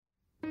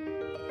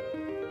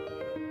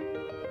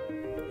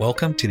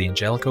Welcome to the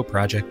Angelico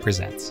Project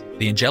Presents.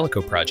 The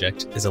Angelico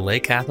Project is a lay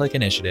Catholic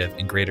initiative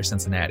in Greater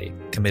Cincinnati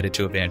committed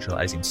to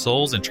evangelizing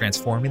souls and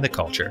transforming the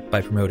culture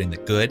by promoting the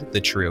good, the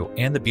true,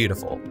 and the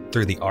beautiful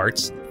through the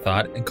arts,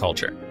 thought, and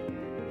culture.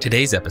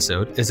 Today's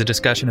episode is a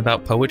discussion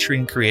about poetry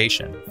and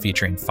creation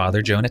featuring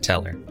Father Jonah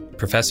Teller,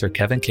 Professor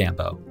Kevin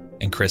Cambo,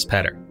 and Chris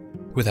Petter.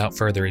 Without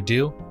further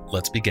ado,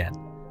 let's begin.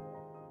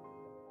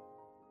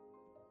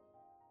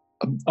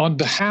 On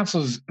behalf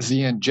of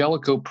the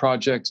Angelico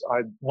Project,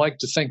 I'd like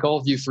to thank all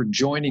of you for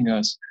joining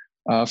us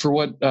for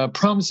what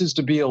promises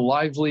to be a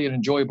lively and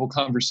enjoyable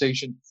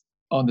conversation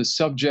on the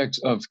subject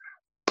of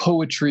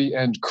poetry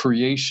and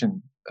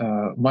creation.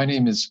 My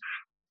name is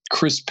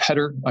Chris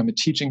Petter. I'm a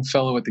teaching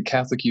fellow at the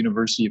Catholic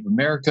University of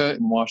America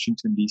in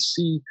Washington,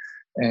 D.C.,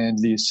 and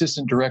the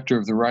assistant director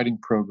of the writing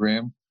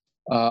program.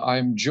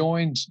 I'm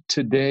joined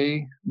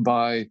today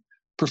by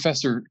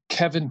Professor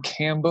Kevin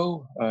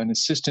Cambo, an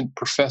assistant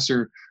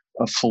professor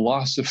of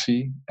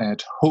philosophy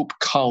at Hope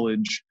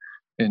College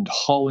in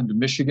Holland,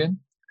 Michigan.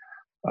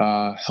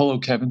 Hello,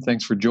 Kevin.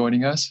 Thanks for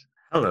joining us.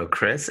 Hello,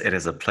 Chris. It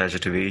is a pleasure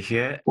to be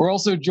here. We're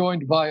also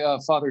joined by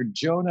Father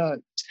Jonah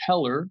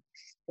Teller,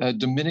 a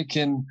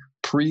Dominican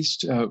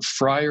priest,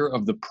 friar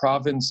of the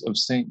province of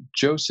St.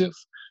 Joseph.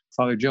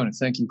 Father Jonah,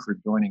 thank you for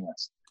joining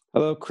us.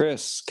 Hello,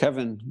 Chris.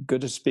 Kevin, good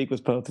to speak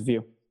with both of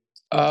you.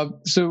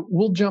 So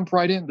we'll jump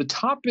right in. The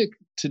topic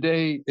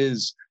today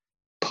is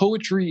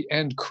poetry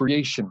and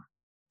creation.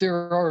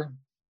 There are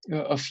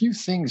a few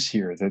things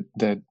here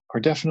that are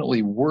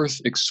definitely worth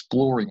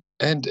exploring.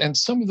 And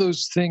some of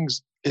those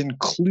things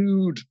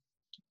include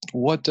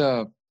what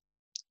the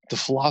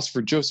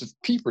philosopher Joseph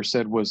Pieper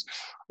said was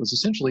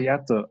essentially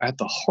at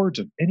the heart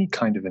of any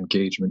kind of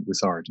engagement with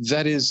art.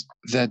 That is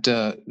that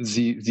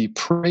the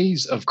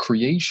praise of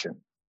creation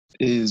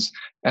is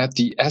at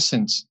the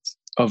essence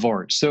of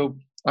art. So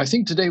I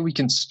think today we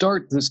can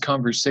start this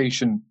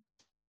conversation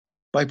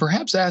by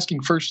perhaps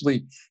asking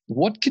firstly,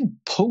 what can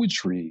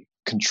poetry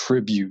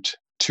contribute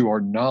to our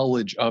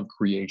knowledge of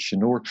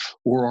creation or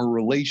our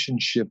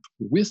relationship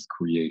with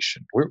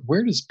creation?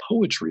 Where does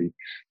poetry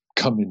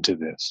come into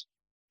this?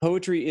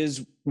 Poetry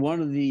is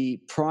one of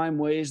the prime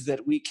ways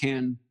that we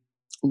can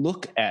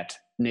look at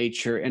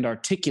nature and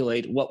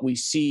articulate what we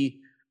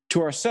see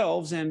to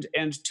ourselves and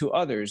to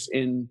others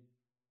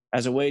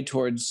as a way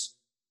towards,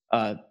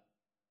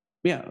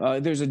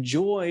 there's a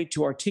joy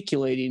to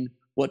articulating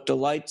what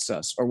delights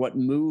us or what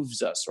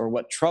moves us or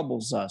what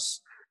troubles us.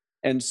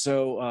 And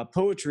so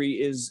poetry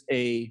is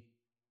a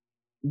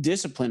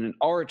discipline, an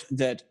art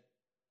that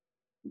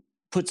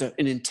puts an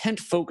intent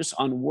focus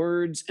on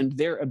words and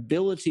their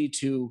ability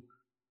to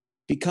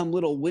become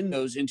little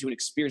windows into an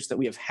experience that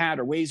we have had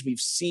or ways we've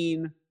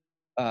seen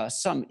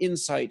some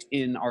insight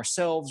in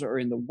ourselves or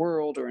in the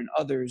world or in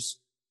others.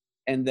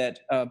 And that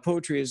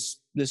poetry is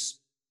this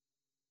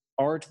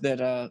art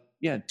that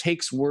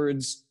takes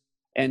words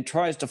and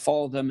tries to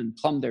follow them and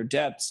plumb their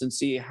depths and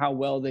see how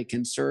well they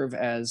can serve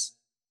as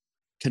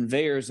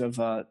conveyors of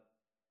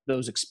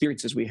those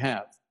experiences we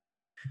have.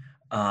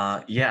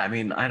 I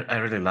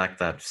really like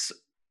that. As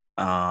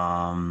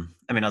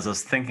I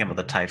was thinking about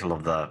the title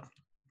of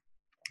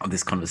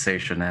this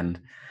conversation, and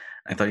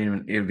I thought it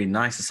would be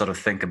nice to sort of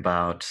think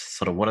about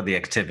sort of what are the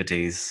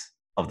activities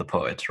of the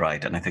poet,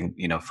 right? And I think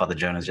Father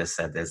Jonah just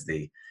said there's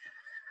the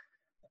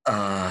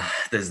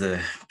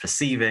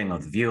perceiving or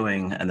the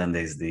viewing, and then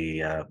there's the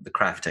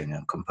crafting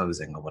and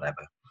composing or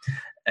whatever.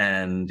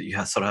 And you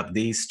sort of have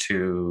these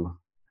two.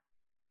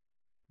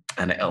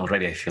 And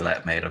already I feel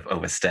like I may have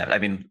overstepped. I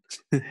mean,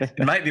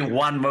 it might be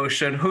one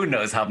motion. Who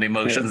knows how many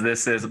motions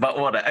this is? But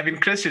what? I mean,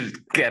 Chris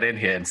should get in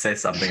here and say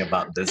something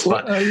about this.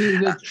 But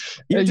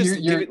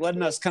you're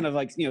letting us kind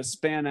of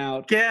span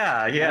out.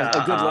 Yeah.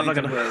 A good length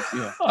of it.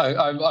 Yeah.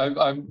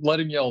 I'm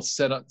letting y'all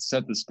set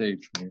the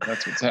stage for me.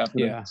 That's what's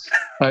happening.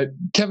 Yeah.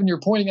 Kevin, you're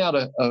pointing out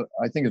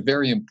I think a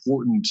very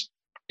important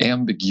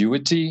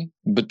ambiguity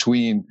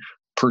between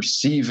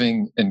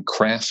perceiving and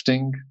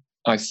crafting.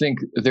 I think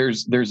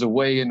there's a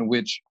way in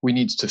which we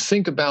need to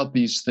think about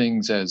these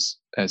things as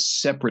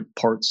separate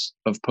parts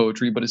of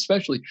poetry, but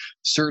especially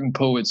certain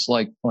poets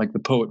like the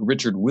poet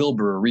Richard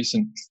Wilbur, a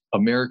recent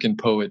American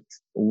poet,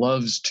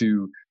 loves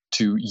to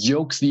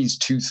yoke these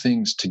two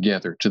things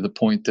together to the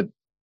point that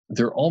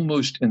they're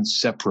almost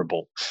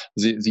inseparable.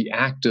 The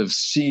act of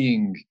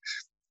seeing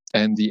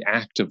and the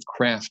act of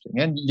crafting.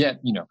 And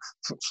yet,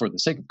 for the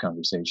sake of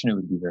conversation, it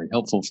would be very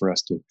helpful for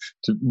us to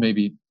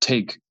maybe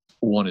take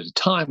one at a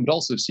time, but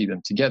also see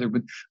them together.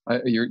 But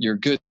you're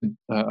good.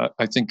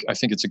 I think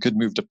it's a good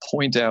move to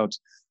point out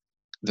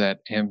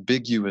that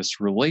ambiguous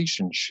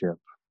relationship.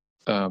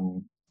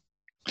 And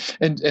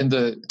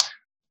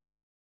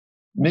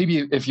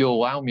maybe if you'll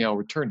allow me, I'll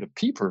return to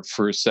Pieper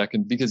for a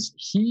second, because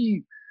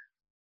he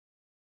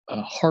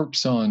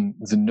harps on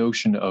the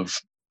notion of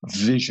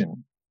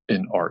vision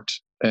in art.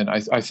 And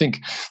I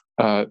think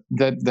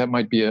that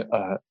might be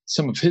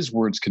some of his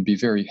words could be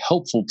very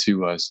helpful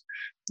to us.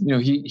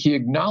 He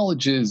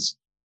acknowledges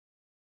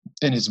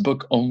in his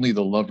book, Only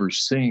the Lover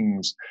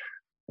Sings,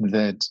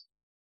 that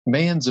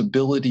man's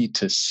ability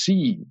to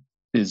see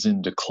is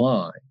in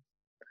decline.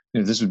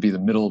 This would be the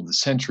middle of the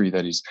century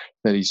that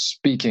he's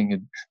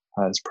speaking.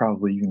 It's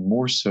probably even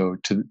more so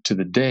to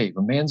the day.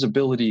 But man's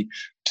ability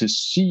to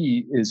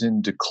see is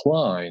in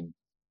decline,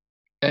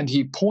 and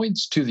he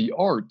points to the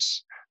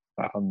arts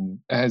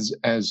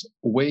as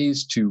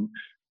ways to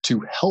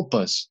help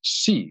us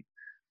see.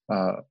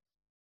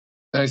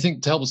 And I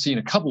think to help us see in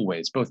a couple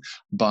ways, both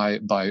by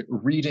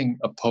reading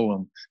a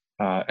poem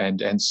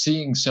and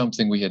seeing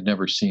something we had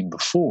never seen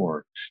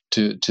before,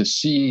 to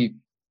see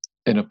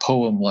in a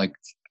poem like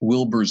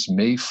Wilbur's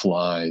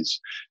Mayflies,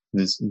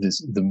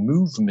 the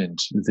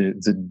movement,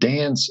 the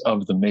dance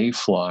of the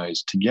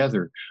mayflies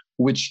together,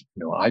 which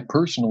I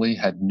personally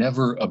had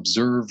never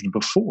observed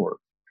before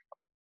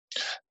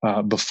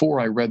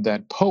I read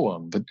that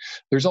poem. But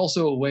there's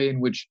also a way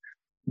in which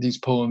these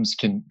poems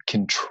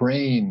can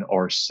train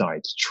our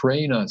sight,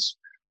 train us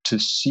to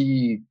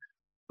see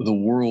the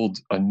world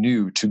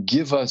anew, to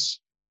give us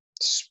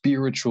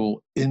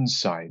spiritual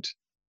insight.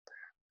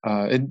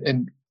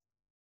 And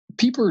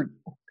Pieper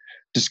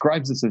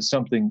describes this as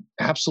something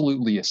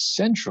absolutely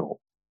essential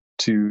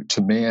to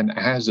man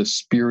as a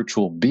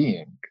spiritual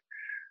being.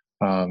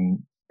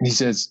 He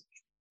says,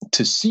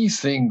 to see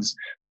things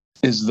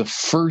is the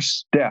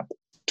first step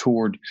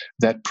toward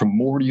that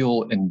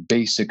primordial and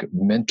basic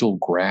mental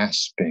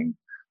grasping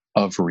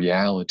of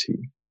reality.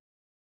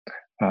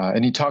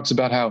 And he talks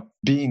about how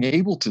being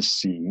able to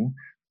see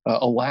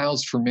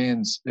allows for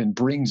and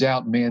brings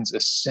out man's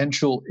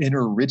essential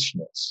inner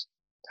richness.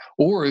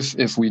 Or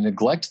if we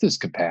neglect this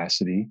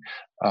capacity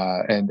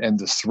and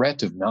the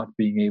threat of not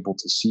being able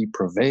to see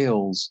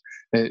prevails,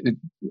 it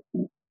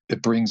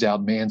brings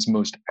out man's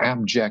most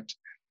abject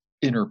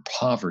inner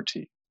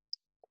poverty.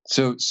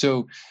 So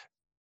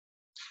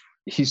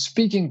he's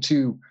speaking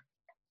to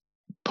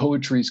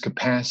poetry's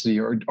capacity,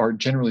 or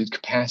generally its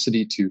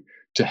capacity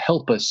to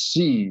help us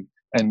see,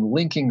 and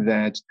linking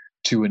that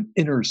to an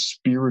inner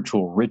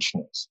spiritual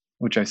richness,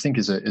 which I think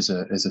is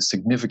a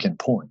significant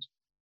point.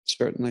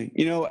 Certainly.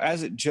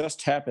 As it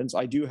just happens,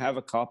 I do have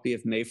a copy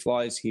of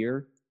Mayflies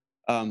here.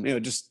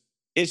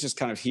 It's just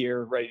kind of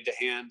here, ready to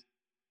hand.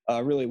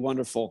 Really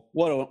wonderful.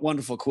 What a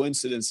wonderful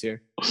coincidence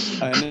here.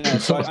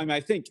 So I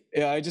think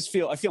I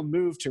feel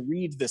moved to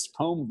read this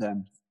poem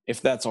then,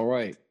 if that's all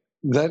right.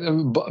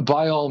 That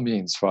by all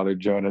means, Father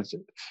Jonas.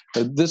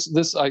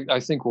 This I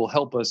think will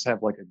help us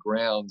have like a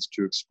grounds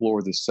to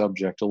explore this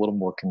subject a little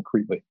more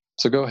concretely.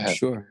 So go ahead.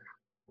 Sure.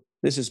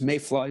 This is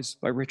Mayflies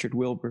by Richard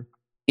Wilbur.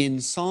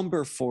 In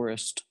somber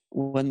forest,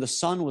 when the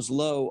sun was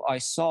low, I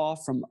saw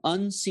from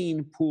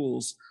unseen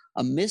pools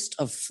a mist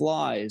of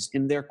flies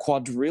in their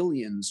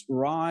quadrillions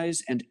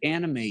rise and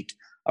animate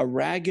a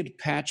ragged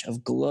patch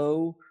of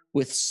glow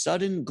with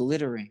sudden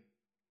glittering,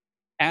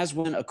 as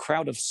when a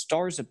crowd of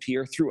stars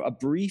appear through a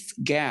brief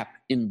gap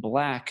in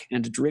black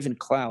and driven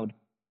cloud,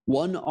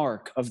 one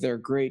arc of their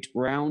great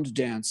round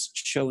dance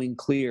showing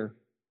clear.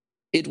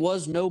 It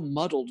was no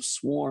muddled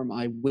swarm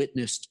I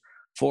witnessed,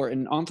 for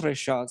in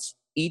entrechats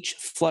each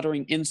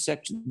fluttering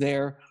insect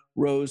there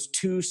rose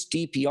 2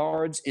 steep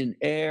yards in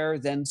air,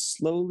 then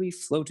slowly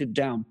floated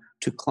down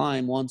to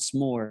climb once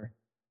more,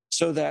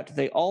 so that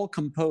they all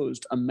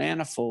composed a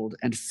manifold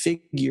and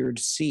figured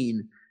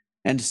scene,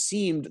 and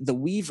seemed the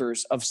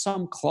weavers of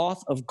some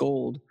cloth of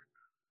gold,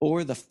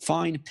 or the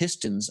fine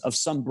pistons of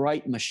some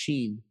bright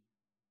machine.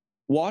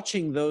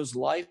 Watching those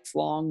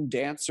lifelong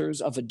dancers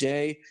of a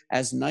day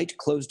as night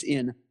closed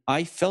in,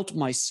 I felt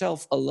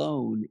myself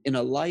alone in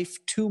a life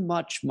too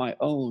much my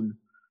own,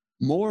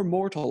 more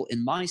mortal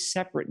in my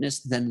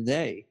separateness than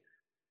they,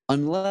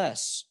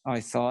 unless, I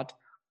thought,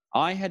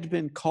 I had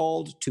been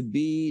called to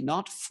be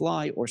not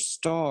fly or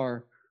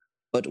star,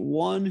 but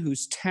one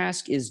whose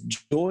task is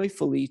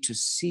joyfully to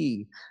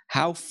see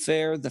how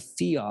fair the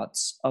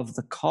fiats of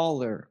the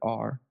caller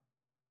are.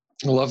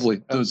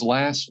 Lovely. Those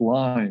last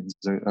lines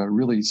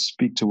really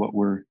speak to what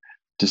we're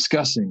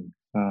discussing.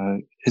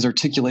 His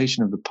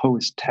articulation of the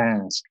poet's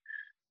task,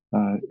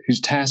 whose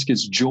task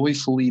is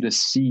joyfully to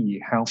see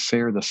how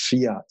fair the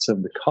fiats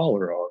of the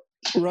caller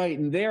are. Right.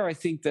 And there I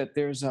think that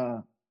there's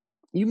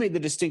you made the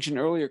distinction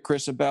earlier,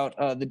 Chris, about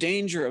the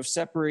danger of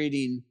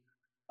separating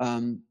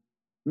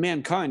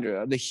mankind,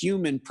 the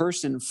human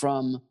person,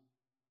 from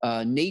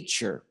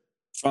nature,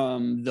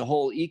 from the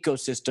whole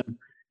ecosystem.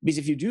 Because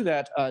if you do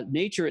that,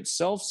 nature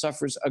itself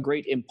suffers a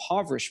great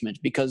impoverishment,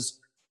 because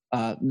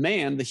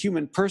man, the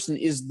human person,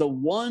 is the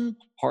one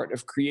part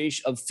of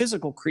creation, of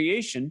physical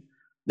creation,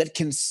 that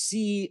can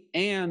see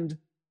and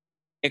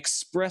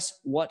express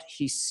what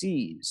he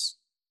sees.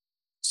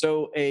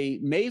 So a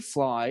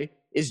mayfly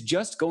is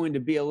just going to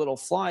be a little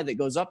fly that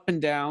goes up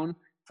and down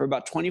for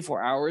about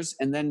 24 hours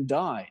and then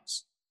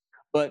dies.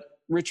 But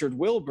Richard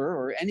Wilbur,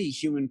 or any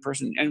human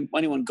person, and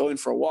anyone going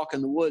for a walk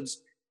in the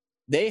woods,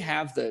 they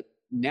have the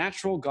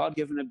natural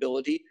God-given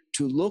ability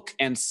to look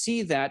and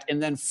see that,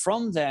 and then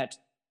from that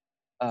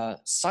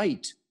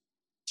sight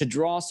to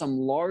draw some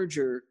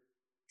larger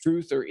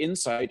truth or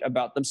insight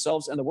about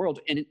themselves and the world.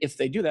 And if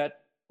they do that,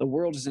 the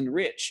world is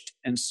enriched.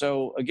 And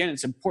so, again,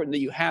 it's important that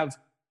you have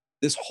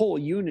this whole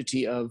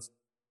unity of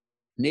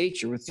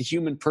nature with the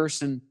human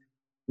person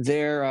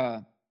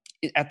there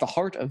at the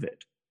heart of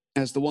it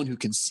as the one who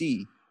can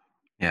see.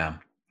 Yeah.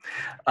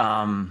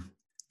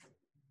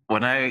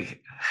 When I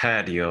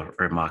heard your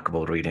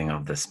remarkable reading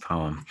of this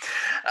poem,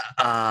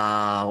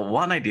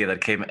 one idea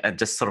that came,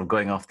 just sort of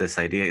going off this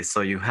idea, is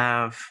so you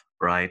have,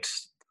 right,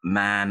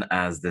 man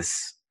as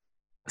this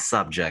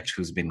subject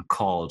who's been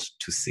called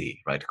to see,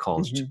 right,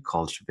 called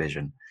to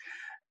vision.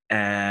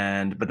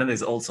 But then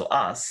there's also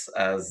us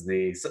as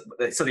the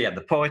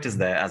poet is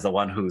there as the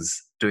one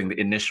who's doing the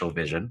initial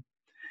vision,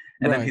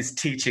 and then he's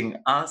teaching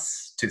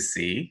us to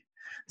see.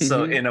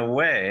 So in a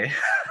way,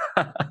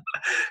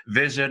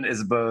 vision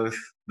is both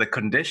the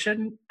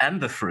condition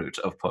and the fruit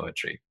of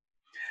poetry.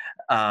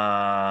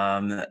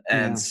 So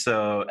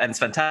it's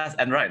fantastic.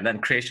 And then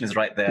creation is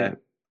right there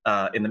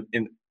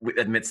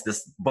amidst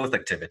both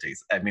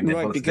activities. I mean,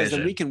 right, both because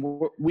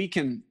vision. we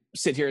can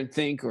sit here and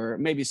think, or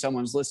maybe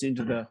someone's listening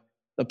to the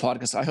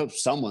podcast. I hope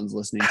someone's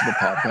listening to the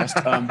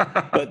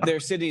podcast. But they're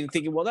sitting and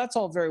thinking, well, that's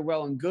all very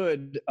well and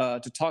good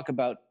to talk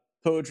about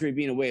poetry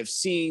being a way of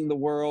seeing the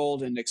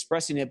world and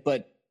expressing it,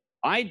 but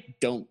I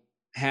don't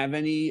have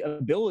any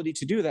ability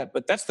to do that.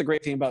 But that's the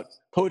great thing about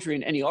poetry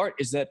and any art,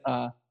 is that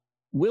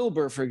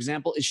Wilbur, for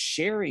example, is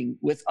sharing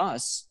with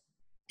us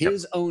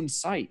his own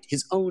sight,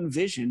 his own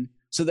vision,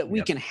 so that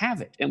we can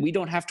have it. And we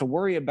don't have to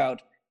worry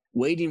about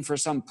waiting for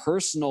some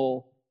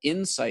personal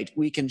insight.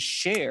 We can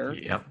share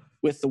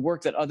with the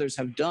work that others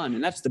have done.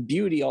 And that's the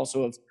beauty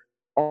also of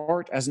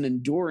art as an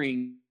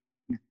enduring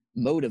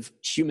mode of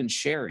human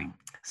sharing.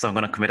 So I'm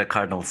going to commit a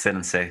cardinal sin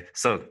and say,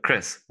 so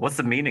Chris, what's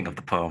the meaning of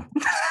the poem?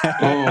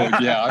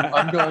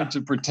 I'm going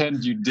to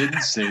pretend you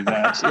didn't say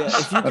that.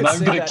 And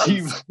I'm going to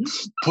keep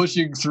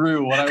pushing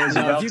through what I was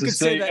about to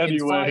say that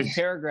anyway. In 5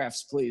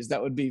 paragraphs, please.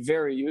 That would be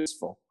very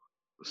useful.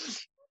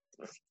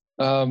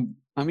 I mean,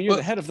 you're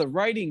the head of the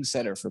writing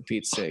center, for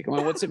Pete's sake. I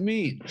mean, what's it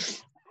mean?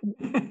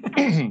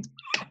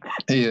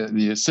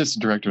 The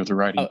assistant director of the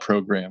writing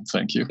program.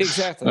 Thank you.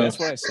 Exactly. That's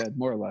what I said,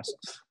 more or less.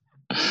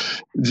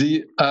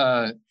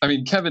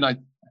 Kevin,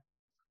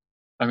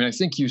 I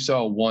think you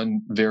saw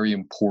one very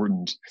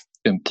important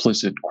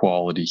implicit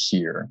quality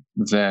here,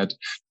 that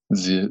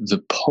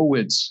the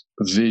poet's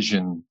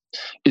vision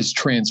is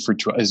transferred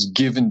to us, is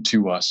given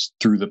to us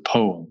through the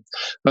poem.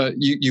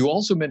 You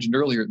also mentioned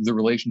earlier the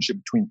relationship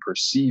between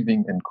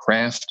perceiving and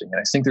crafting.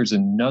 I think there's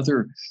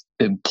another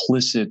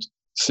implicit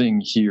thing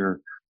here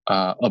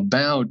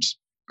about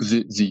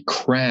the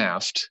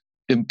craft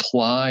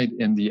implied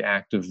in the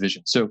act of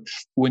vision. So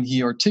when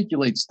he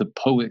articulates the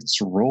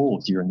poet's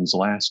role here in these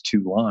last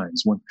 2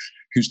 lines,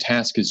 whose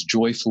task is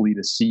joyfully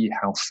to see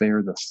how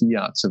fair the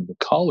fiats of the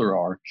color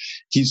are,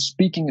 he's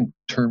speaking in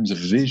terms of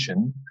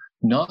vision,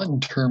 not in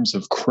terms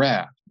of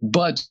craft.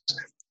 But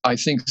I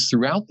think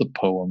throughout the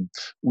poem,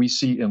 we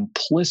see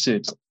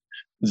implicit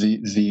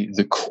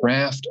the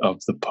craft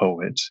of the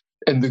poet,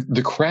 and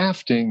the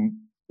crafting,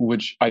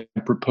 which I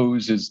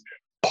propose is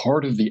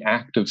part of the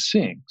act of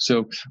seeing.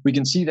 So we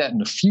can see that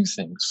in a few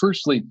things.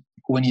 Firstly,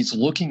 when he's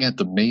looking at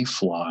the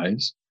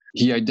mayflies,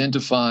 he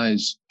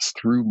identifies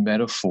through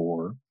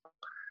metaphor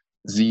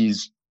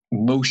these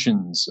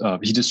motions.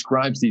 He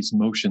describes these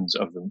motions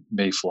of the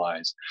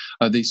mayflies.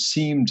 They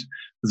seemed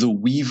the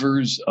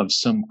weavers of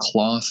some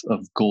cloth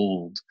of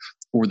gold,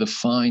 or the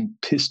fine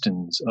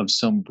pistons of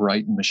some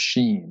bright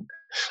machine.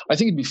 I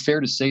think it'd be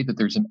fair to say that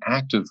there's an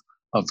act of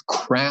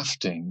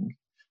crafting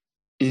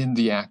in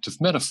the act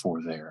of metaphor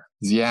there,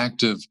 the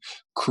act of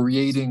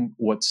creating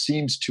what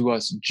seems to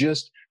us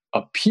just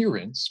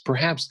appearance,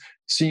 perhaps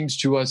seems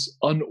to us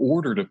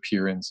unordered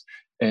appearance,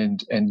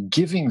 and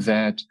giving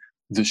that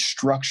the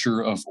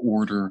structure of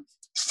order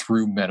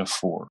through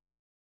metaphor.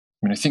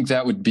 I mean, I think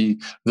that would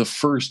be the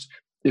first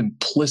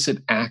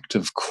implicit act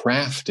of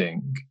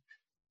crafting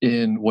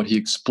in what he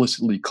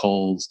explicitly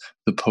calls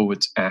the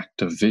poet's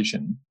act of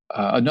vision.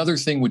 Another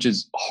thing which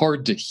is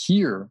hard to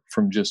hear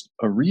from just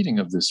a reading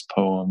of this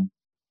poem,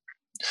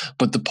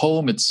 but the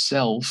poem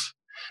itself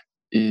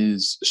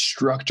is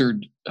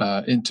structured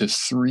into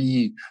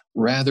 3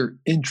 rather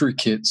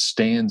intricate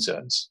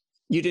stanzas.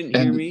 You didn't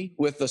hear me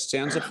with the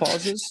stanza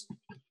pauses?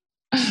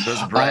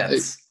 Those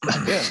breaths.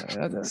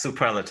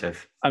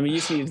 Superlative. I mean, you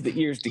just needed the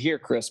ears to hear,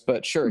 Chris,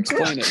 but sure,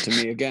 explain it to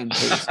me again,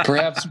 please.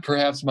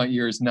 Perhaps my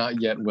ear is not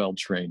yet well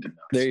trained enough.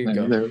 There you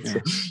go.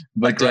 But,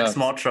 like Rex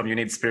Mottram, you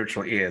need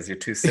spiritual ears. You're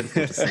too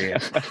simple to see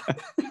it.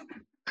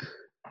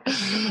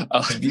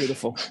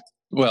 Beautiful.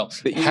 Well,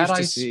 had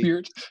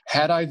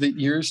I the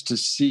ears to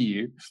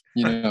see,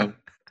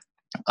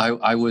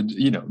 I would,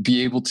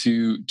 be able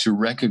to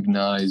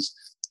recognize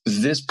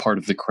this part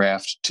of the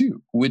craft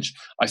too, which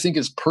I think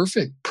is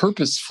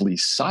purposefully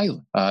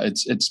silent.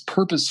 It's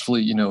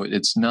purposefully,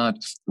 it's not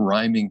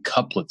rhyming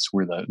couplets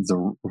where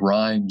the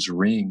rhymes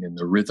ring and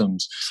the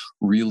rhythms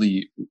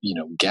really,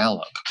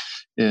 gallop.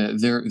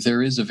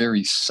 There is a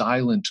very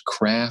silent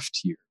craft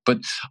here, but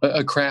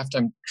a craft,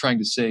 I'm trying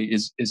to say,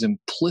 is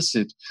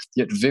implicit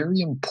yet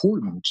very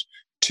important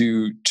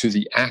to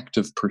the act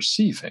of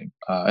perceiving.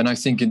 And I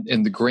think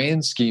in the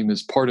grand scheme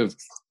is part of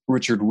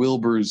Richard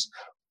Wilbur's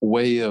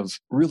way of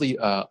really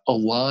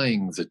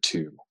allying the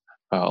two.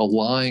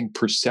 allying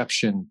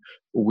perception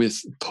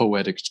with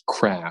poetic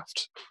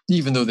craft,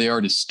 even though they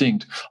are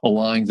distinct,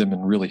 allying them in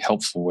really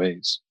helpful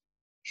ways.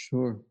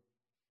 Sure.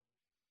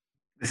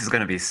 This is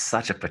going to be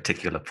such a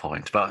particular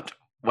point, but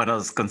when I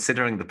was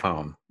considering the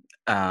poem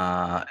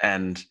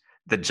and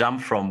the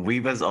jump from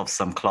weavers of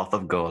some cloth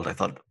of gold, I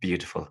thought,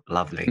 beautiful,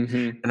 lovely.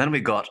 And then we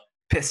got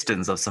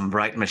pistons of some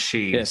bright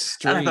machine. Yes,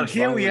 and I thought,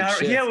 here we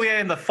are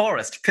in the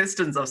forest,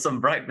 pistons of some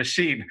bright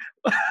machine.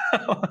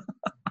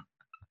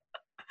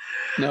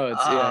 No,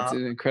 it's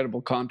an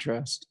incredible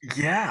contrast.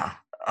 Yeah.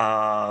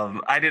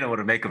 I didn't know what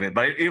to make of it,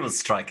 but it was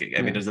striking.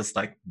 I mean, it was just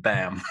like,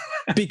 bam.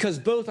 Because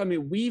both,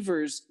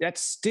 weavers,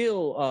 that's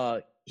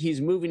still, he's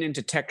moving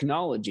into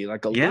technology,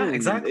 like a loom. Yeah,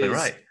 exactly,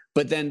 right.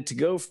 But then to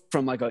go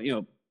from like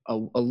a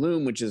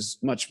loom, which is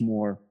much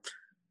more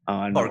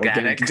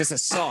organic, just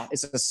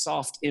it's a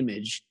soft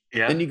image.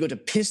 Yeah. Then you go to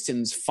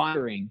pistons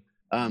firing.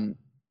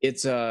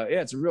 It's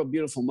a real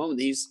beautiful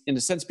moment. He's in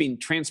a sense being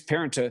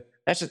transparent to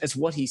it's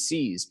what he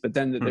sees. But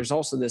then there's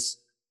also this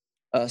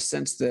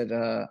sense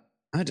that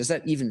does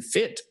that even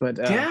fit? But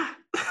that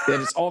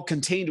it's all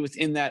contained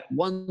within that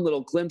one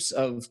little glimpse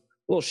of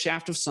a little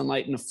shaft of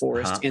sunlight in a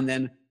forest, and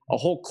then a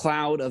whole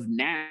cloud of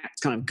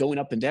gnats kind of going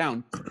up and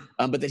down,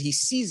 but that he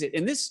sees it.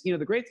 And this, the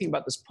great thing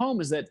about this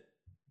poem is that,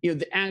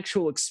 the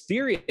actual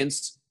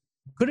experience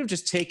could have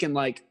just taken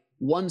like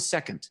 1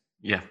 second.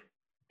 Yeah.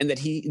 And that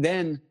he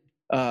then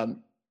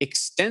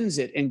extends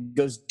it and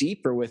goes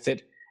deeper with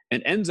it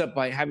and ends up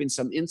by having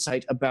some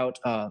insight about,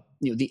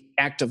 the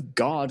act of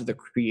God, the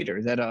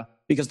creator, that,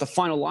 because the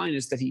final line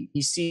is that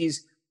he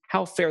sees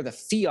how fair the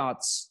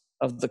fiats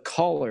of the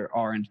caller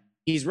are. And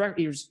he's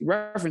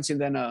referencing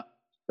then,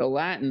 the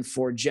Latin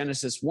for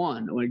Genesis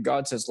 1, when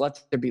God says,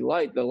 let there be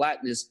light, the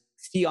Latin is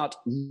fiat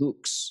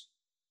lux,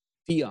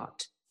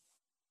 fiat.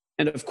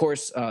 And of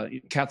course,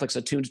 Catholics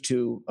attuned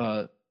to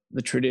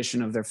the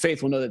tradition of their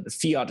faith will know that the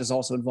fiat is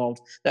also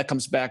involved. That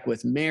comes back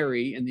with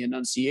Mary in the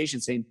Annunciation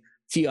saying,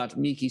 fiat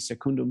mihi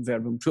secundum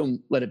verbum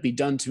tuum, let it be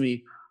done to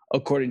me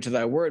according to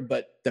thy word.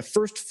 But the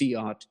first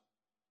fiat,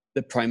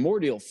 the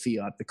primordial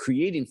fiat, the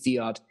creating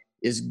fiat,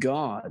 is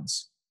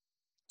God's.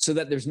 So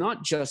that there's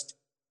not just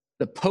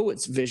the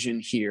poet's vision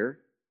here,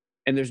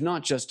 and there's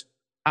not just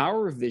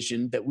our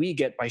vision that we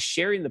get by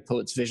sharing the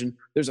poet's vision.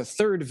 There's a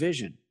third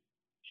vision,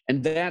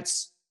 and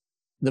that's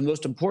the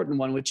most important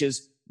one, which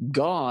is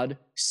God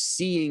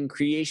seeing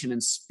creation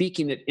and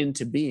speaking it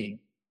into being,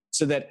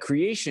 so that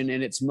creation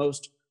in its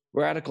most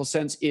radical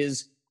sense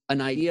is an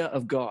idea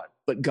of God,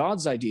 but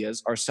God's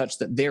ideas are such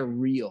that they're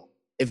real.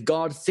 If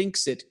God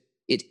thinks it,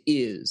 it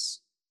is,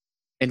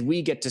 and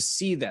we get to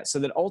see that, so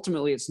that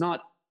ultimately it's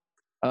not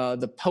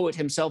the poet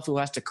himself who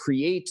has to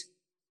create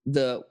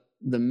the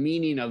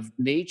meaning of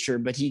nature,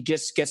 but he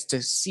just gets to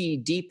see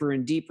deeper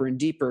and deeper and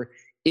deeper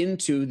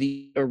into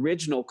the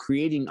original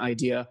creating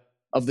idea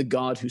of the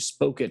God who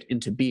spoke it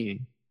into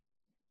being.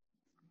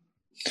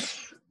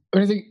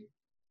 I think,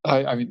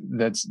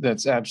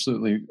 that's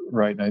absolutely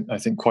right. And I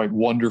think quite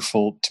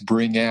wonderful to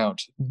bring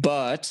out.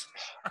 But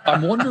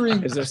I'm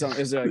wondering, is there like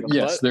a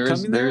yes, there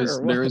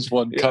is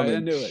one coming. I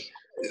knew it.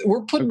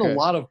 We're putting a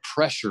lot of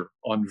pressure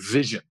on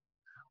vision,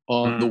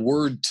 on the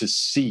word to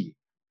see.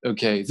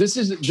 Okay, this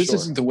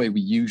isn't the way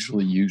we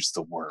usually use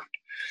the word.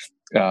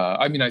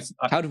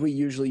 How do we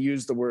usually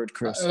use the word,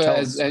 Chris?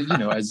 As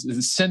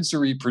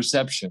sensory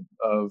perception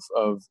of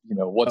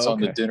what's on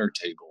the dinner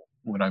table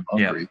when I'm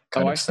hungry,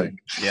 kind of thing.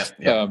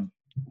 Yeah.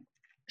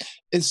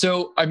 And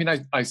so,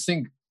 I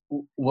think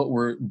what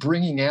we're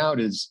bringing out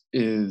is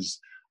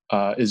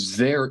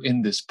there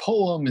in this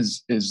poem,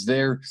 is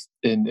there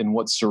in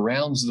what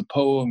surrounds the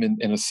poem,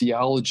 in a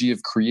theology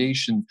of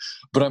creation.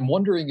 But I'm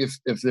wondering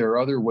if there are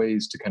other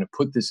ways to kind of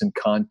put this in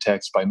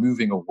context by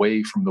moving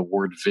away from the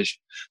word vision.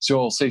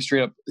 So I'll say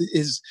straight up,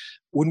 is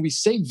when we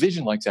say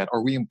vision like that,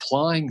 are we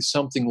implying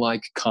something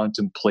like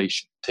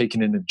contemplation,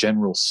 taken in a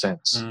general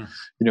sense?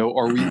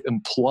 Are we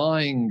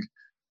implying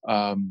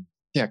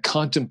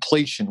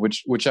contemplation,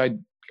 which I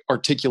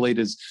articulate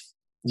as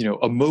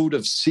a mode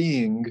of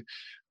seeing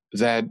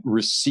that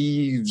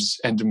receives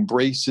and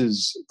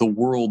embraces the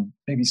world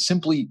maybe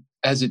simply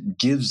as it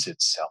gives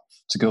itself.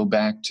 To go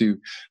back to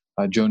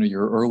Jonah,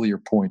 your earlier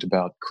point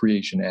about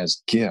creation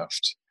as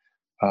gift.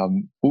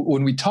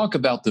 When we talk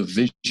about the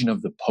vision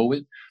of the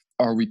poet,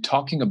 are we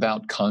talking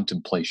about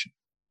contemplation?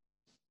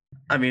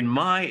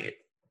 My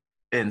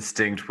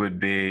instinct would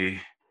be,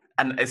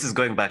 and this is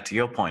going back to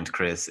your point,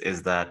 Chris,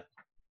 is that,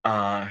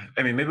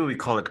 maybe we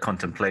call it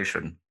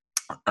contemplation.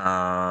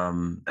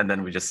 And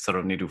then we just sort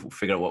of need to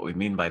figure out what we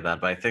mean by that.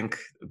 But I think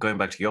going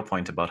back to your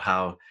point about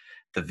how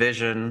the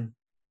vision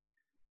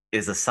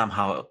is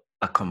somehow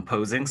a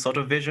composing sort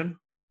of vision,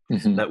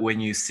 that when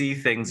you see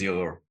things,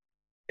 you're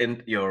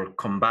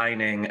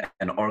combining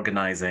and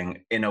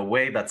organizing in a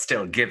way that's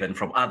still given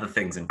from other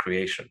things in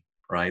creation,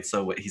 right?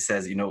 So what he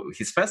says,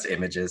 his first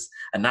image is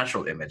a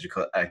natural image,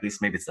 at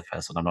least maybe it's the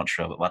first one, I'm not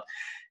sure, but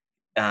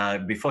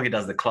before he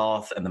does the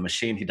cloth and the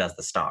machine, he does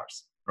the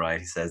stars.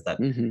 Right, he says that.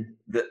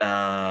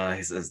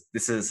 He says,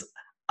 "This is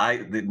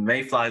the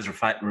mayflies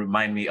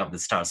remind me of the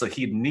stars. So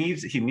he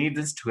needs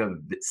to have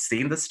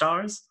seen the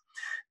stars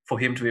for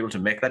him to be able to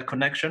make that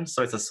connection.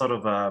 So it's a sort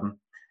of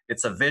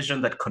it's a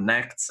vision that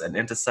connects and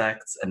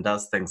intersects and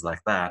does things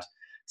like that.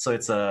 So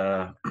it's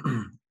a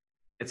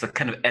it's a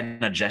kind of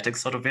energetic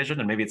sort of vision,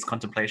 and maybe it's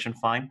contemplation,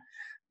 fine.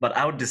 But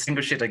I would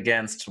distinguish it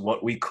against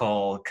what we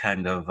call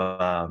kind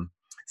of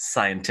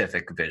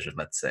scientific vision,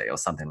 let's say, or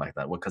something like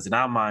that. Because in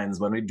our minds,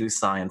 when we do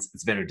science,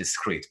 it's very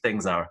discrete.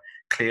 Things are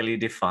clearly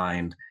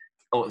defined,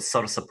 or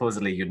sort of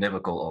supposedly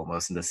univocal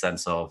almost, in the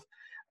sense of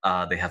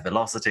they have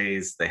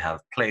velocities, they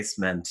have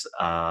placement,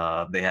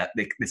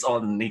 it's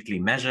all neatly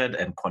measured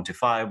and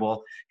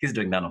quantifiable. He's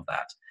doing none of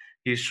that.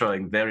 He's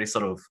showing very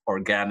sort of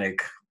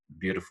organic,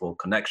 beautiful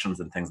connections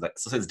and things like that.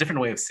 So it's a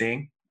different way of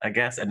seeing, I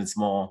guess, and it's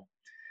more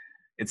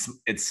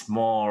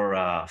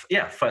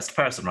first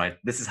person, right?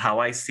 This is how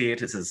I see it.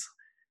 This is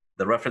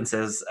the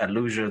references,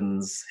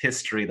 allusions,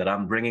 history that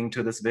I'm bringing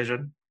to this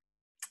vision,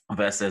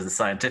 versus the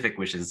scientific,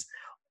 which is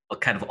a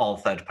kind of all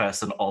third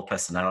person, all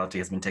personality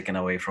has been taken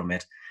away from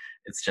it.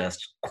 It's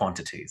just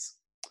quantities.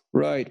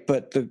 Right,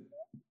 but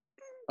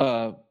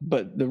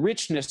the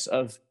richness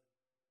of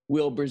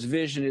Wilber's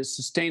vision is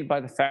sustained by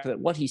the fact that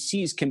what he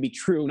sees can be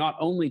true not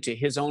only to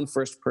his own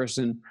first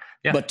person,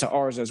 but to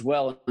ours as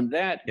well. And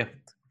that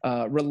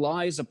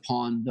relies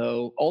upon,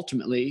 though,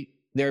 ultimately,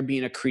 there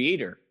being a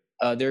creator,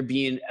 there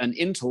being an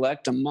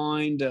intellect, a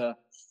mind, a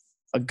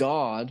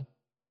God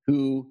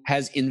who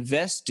has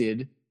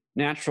invested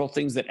natural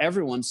things that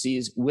everyone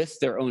sees with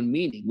their own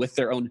meaning, with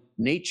their own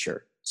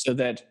nature, so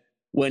that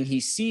when he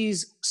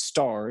sees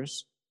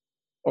stars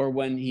or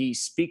when he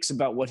speaks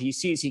about what he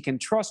sees, he can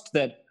trust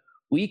that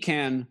we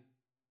can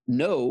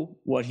know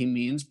what he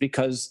means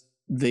because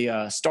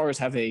the stars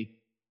have a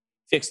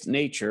fixed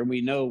nature.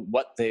 We know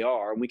what they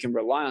are, and we can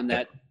rely on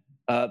that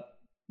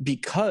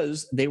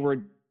because they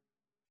were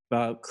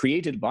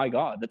created by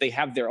God, that they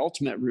have their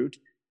ultimate root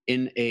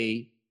in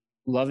a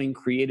loving,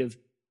 creative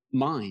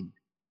mind,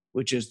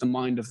 which is the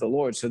mind of the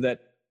Lord. So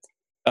that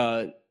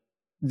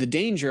the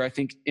danger, I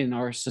think, in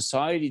our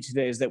society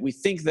today is that we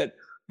think that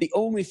the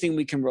only thing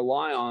we can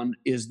rely on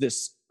is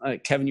this,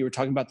 Kevin, you were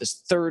talking about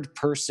this third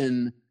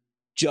person,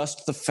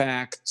 just the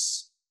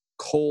facts,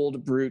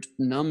 cold, brute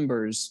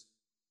numbers,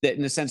 that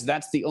in a sense,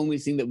 that's the only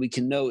thing that we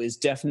can know is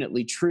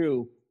definitely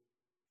true.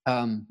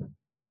 But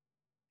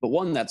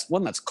one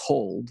that's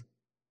cold,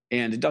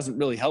 and it doesn't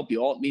really help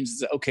you. All it means is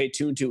that, okay,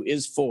 2 and 2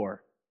 is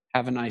 4.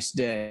 Have a nice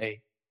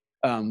day.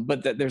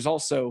 But that there's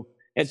also,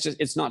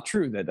 it's not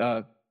true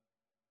that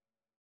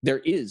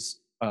there is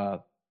a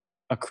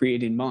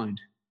creating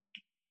mind.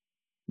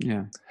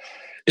 Yeah.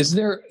 Is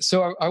there,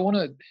 so I want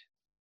to,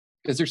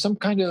 is there some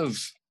kind of,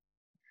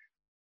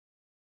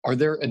 are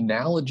there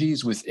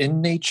analogies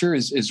within nature?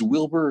 Is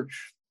Wilber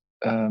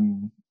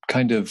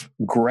kind of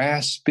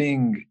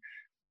grasping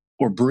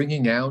or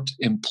bringing out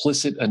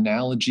implicit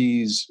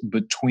analogies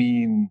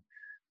between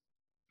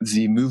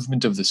the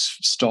movement of the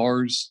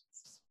stars?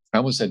 I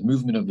almost said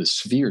movement of the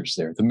spheres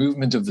there. The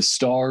movement of the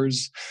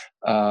stars,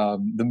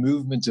 the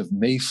movement of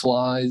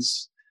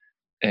mayflies,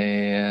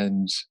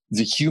 and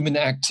the human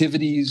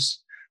activities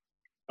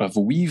of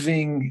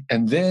weaving,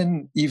 and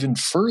then even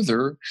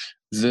further,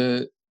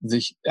 the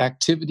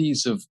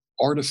activities of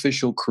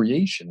artificial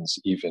creations,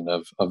 even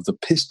of the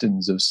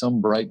pistons of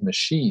some bright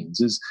machines.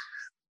 Is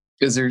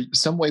there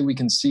some way we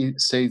can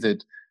say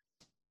that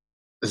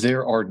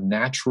there are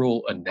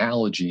natural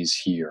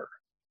analogies here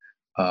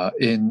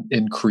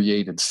in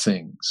created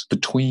things,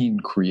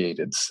 between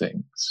created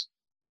things?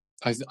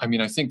 I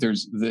mean, I think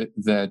there's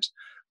that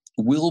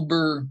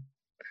Wilber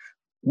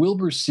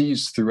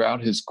sees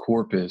throughout his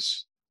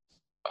corpus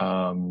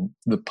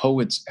the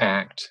poet's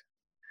act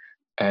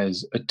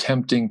as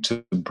attempting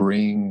to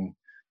bring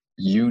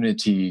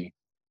unity,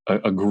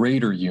 a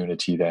greater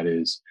unity, that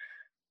is,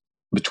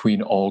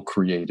 between all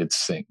created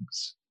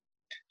things.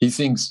 He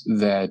thinks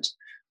that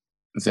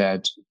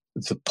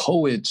the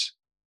poet,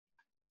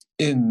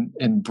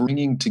 in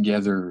bringing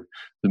together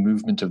the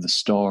movement of the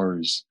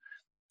stars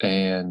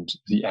and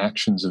the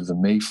actions of the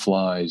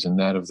mayflies and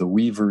that of the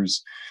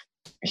weavers,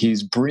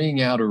 he's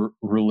bringing out a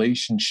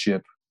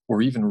relationship,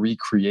 or even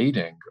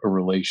recreating a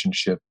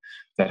relationship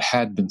that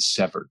had been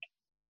severed,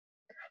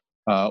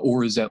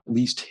 or is at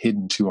least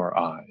hidden to our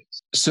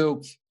eyes.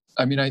 So,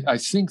 I mean, I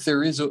think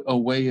there is a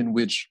way in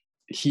which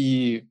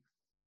he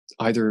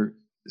either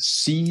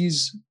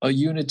sees a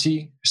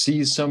unity,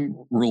 sees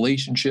some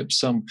relationship,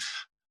 some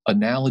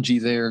analogy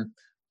there,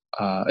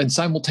 and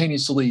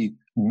simultaneously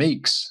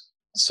makes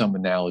some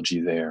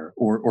analogy there,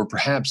 or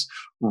perhaps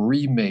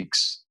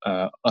remakes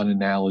an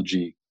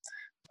analogy,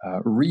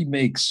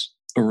 remakes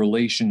a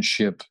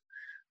relationship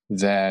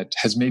that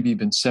has maybe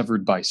been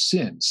severed by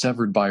sin,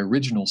 severed by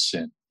original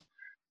sin.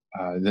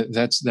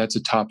 That's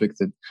a topic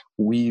that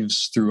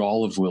weaves through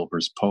all of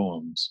Wilber's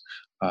poems,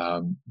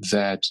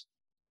 that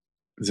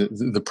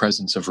the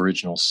presence of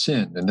original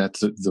sin, and that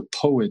the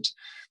poet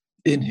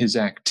in his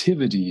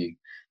activity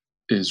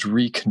is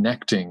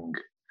reconnecting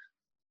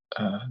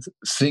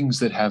things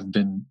that have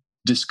been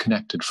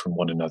disconnected from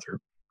one another.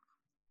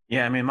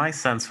 Yeah, I mean, my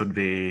sense would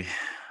be,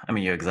 I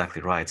mean, you're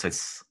exactly right. So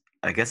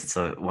I guess it's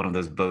one of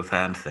those both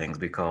and things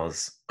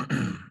because,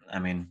 I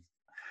mean,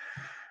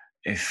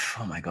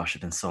 oh my gosh,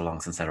 it's been so long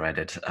since I read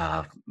it,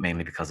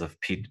 mainly because of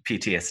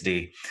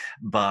PTSD.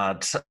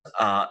 But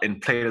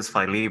in Plato's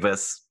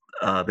Philebus,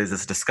 there's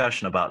this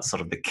discussion about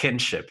sort of the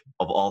kinship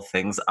of all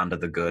things under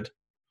the good,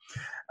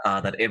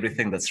 that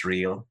everything that's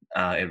real,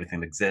 everything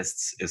that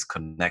exists is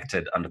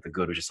connected under the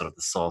good, which is sort of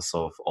the source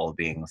of all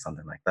being or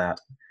something like that.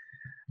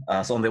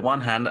 So on the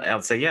one hand, I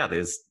would say, yeah,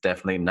 there's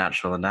definitely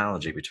natural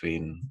analogy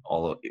between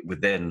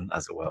within,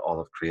 as it were, all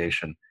of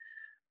creation.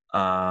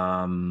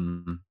 At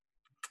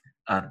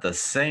the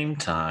same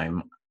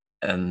time,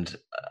 and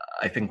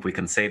I think we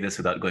can say this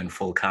without going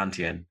full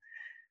Kantian,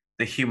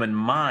 the human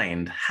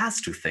mind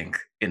has to think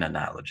in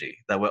analogy,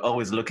 that we're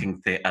always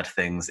looking at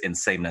things in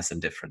sameness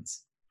and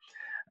difference.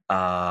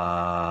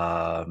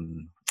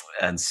 And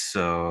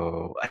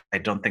so I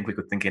don't think we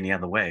could think any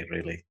other way,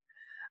 really.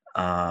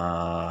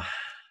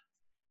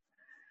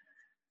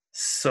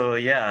 So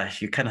yeah,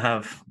 you can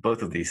have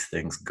both of these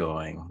things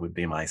going, would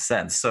be my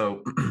sense.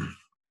 So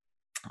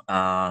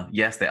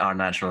yes, there are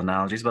natural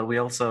analogies, but we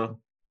also,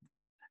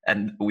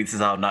 and this is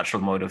our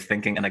natural mode of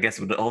thinking, and I guess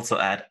we would also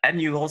add, and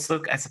you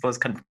also, I suppose,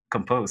 can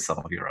compose some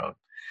of your own,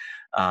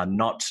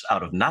 not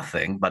out of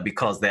nothing, but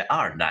because there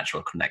are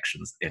natural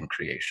connections in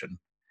creation.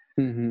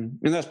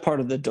 Mm-hmm. And that's part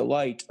of the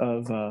delight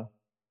of,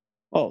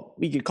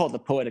 we could call it the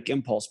poetic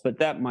impulse, but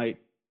that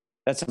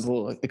sounds a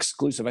little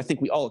exclusive. I think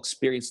we all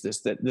experience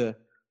this, that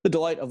the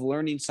delight of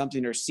learning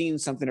something or seeing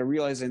something or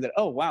realizing that,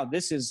 oh, wow,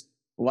 this is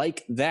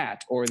like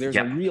that, or there's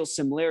a real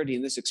similarity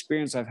in this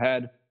experience I've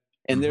had.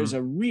 And there's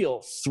a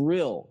real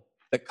thrill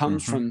that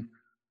comes from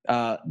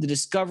the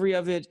discovery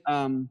of it.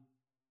 And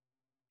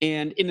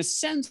in a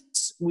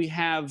sense, we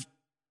have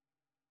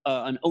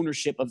an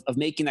ownership of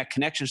making that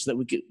connection so that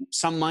we could,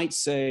 some might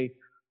say,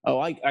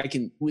 oh,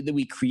 that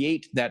we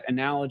create that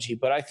analogy.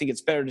 But I think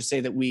it's better to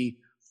say that we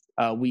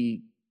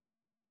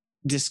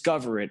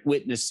discover it,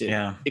 witness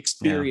it,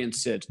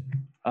 experience it,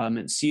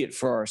 and see it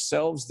for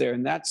ourselves there.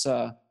 And that's,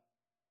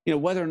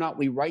 whether or not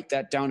we write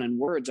that down in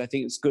words, I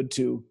think it's good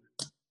to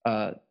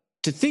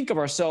think of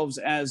ourselves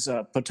as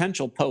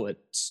potential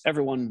poets.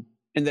 Everyone,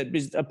 and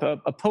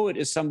that a poet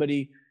is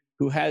somebody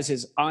who has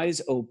his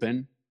eyes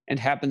open and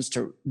happens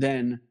to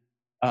then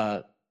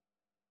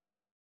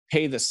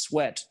pay the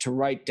sweat to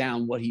write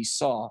down what he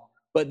saw.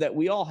 But that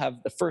we all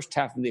have the first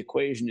half of the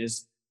equation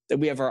is that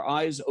we have our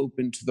eyes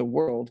open to the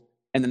world.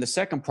 And then the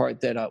second part,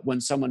 that when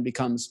someone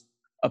becomes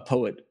a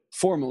poet,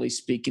 formally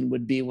speaking,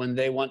 would be when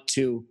they want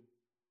to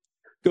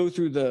go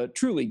through the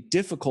truly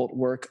difficult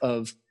work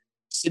of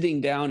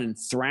sitting down and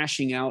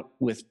thrashing out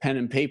with pen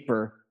and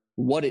paper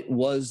what it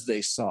was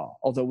they saw.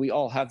 Although we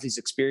all have these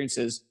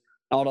experiences,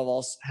 not all of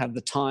us have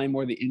the time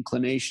or the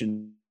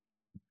inclination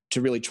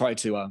to really try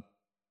to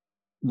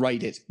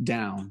write it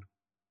down.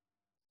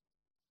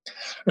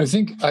 I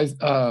think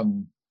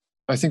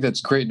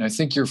that's great, and I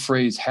think your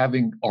phrase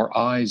 "having our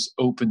eyes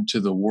open to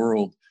the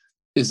world"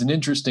 is an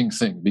interesting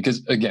thing,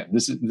 because again,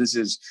 this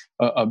is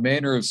a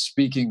manner of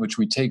speaking which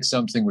we take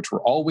something which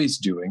we're always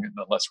doing, and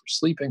unless we're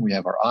sleeping, we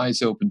have our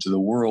eyes open to the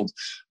world.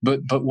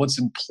 But what's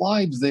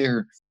implied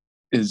there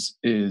is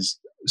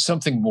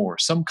something more,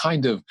 some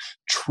kind of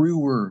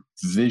truer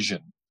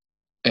vision.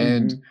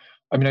 And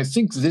I mean, I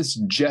think this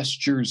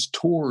gestures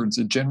towards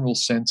a general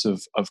sense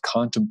of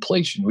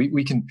contemplation.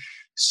 We can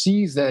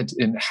see that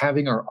in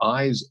having our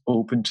eyes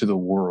open to the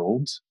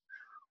world,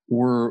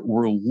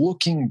 we're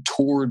looking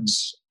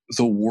towards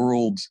the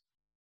world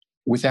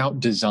without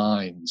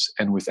designs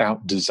and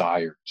without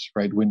desires,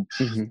 right? When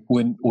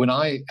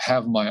I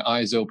have my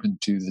eyes open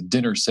to the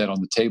dinner set on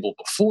the table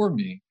before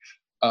me,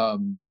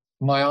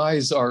 my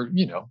eyes are,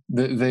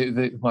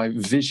 my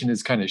vision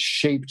is kind of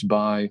shaped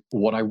by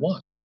what I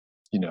want.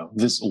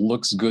 This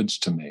looks good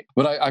to me.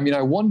 But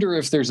I wonder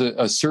if there's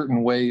a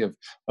certain way of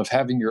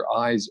having your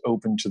eyes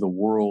open to the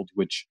world,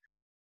 which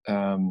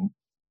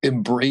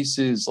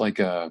embraces like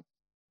a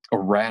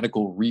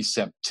radical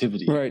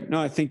receptivity. Right.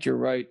 No, I think you're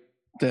right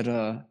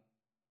that,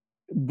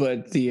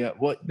 but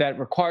what that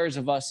requires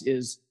of us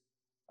is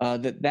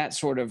that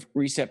sort of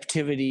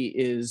receptivity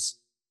is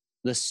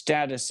the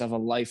status of a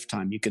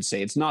lifetime. You could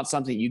say it's not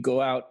something you go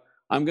out.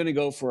 I'm going to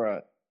go for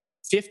a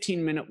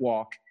 15-minute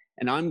walk,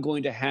 and I'm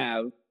going to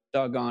have,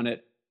 doggone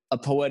it, a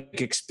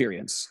poetic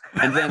experience,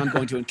 and then I'm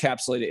going to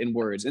encapsulate it in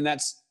words. And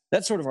that's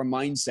sort of our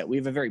mindset. We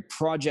have a very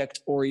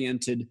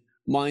project-oriented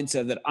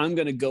mindset that I'm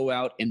going to go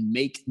out and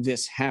make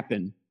this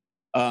happen.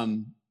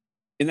 And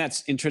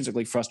that's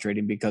intrinsically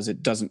frustrating because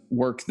it doesn't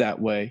work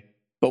that way.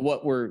 But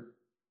what we're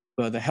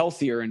the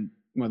healthier and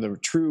the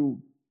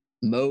true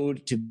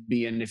mode to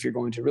be in, if you're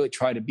going to really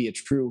try to be a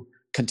true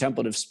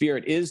contemplative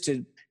spirit, is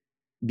to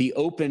be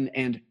open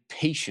and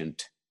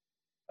patient,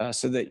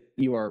 so that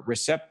you are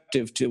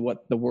receptive to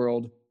what the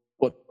world,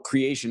 what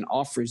creation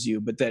offers you,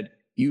 but that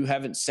you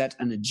haven't set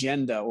an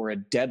agenda or a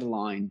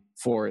deadline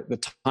for the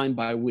time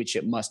by which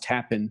it must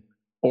happen,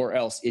 or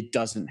else it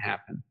doesn't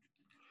happen.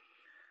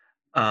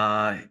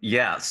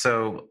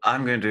 So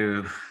I'm going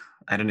to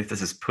I don't know if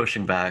this is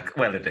pushing back.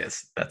 Well, it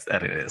is.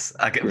 That it is.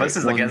 Great, this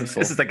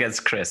is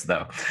against Chris,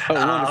 though. Oh,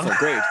 wonderful!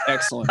 Great,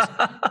 excellent.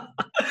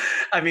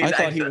 I mean, I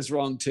thought he was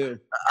wrong too.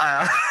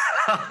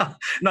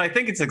 No, I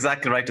think it's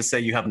exactly right to say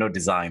you have no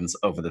designs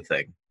over the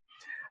thing,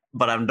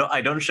 but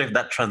I don't sure if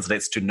that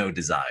translates to no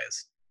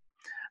desires.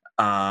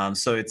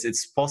 So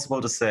it's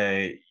possible to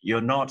say your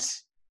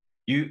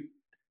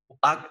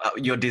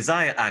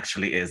desire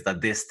actually is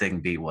that this thing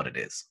be what it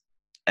is,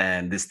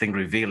 and this thing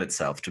reveal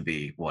itself to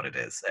be what it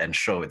is and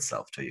show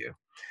itself to you,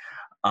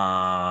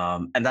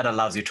 and that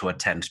allows you to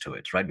attend to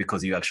it, right?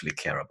 Because you actually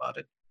care about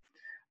it.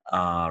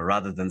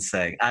 Rather than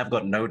saying, I've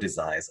got no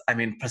desires. I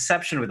mean,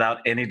 perception without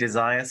any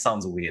desire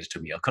sounds weird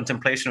to me, or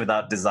contemplation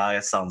without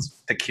desire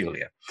sounds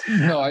peculiar.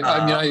 No,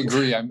 I mean, I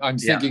agree. I'm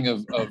thinking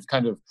of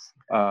kind of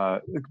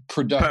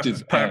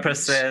productive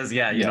purposes.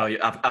 Yeah, you know,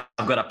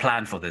 I've got a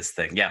plan for this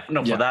thing. Yeah,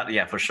 no, for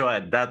that, for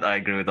sure. That I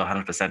agree with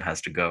 100%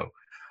 has to go.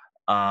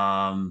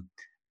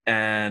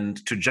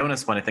 And to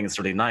Jonas' point, I think it's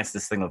really nice,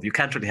 this thing of you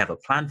can't really have a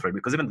plan for it,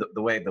 because even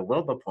the way the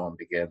Wilbur poem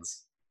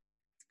begins,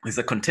 there's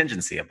a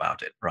contingency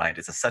about it, right?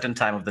 It's a certain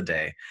time of the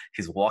day.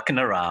 He's walking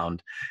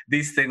around.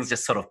 These things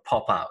just sort of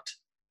pop out.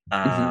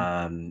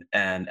 And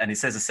he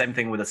says the same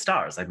thing with the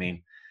stars. I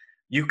mean,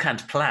 you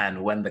can't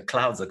plan when the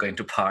clouds are going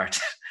to part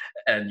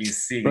and you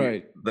see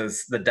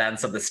the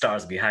dance of the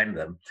stars behind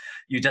them.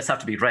 You just have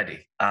to be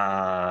ready.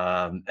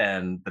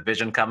 And the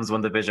vision comes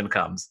when the vision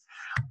comes.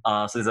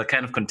 So there's a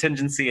kind of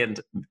contingency,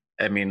 and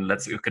I mean,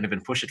 you can even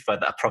push it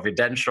further, a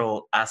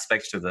providential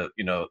aspect to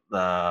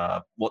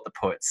what the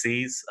poet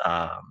sees,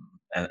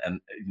 and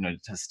you know,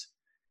 just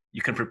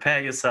you can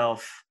prepare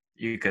yourself,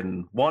 you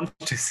can want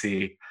to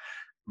see,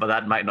 but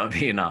that might not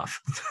be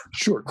enough.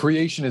 Sure,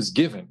 creation is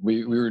given.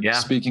 We were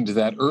speaking to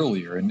that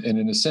earlier, and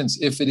in a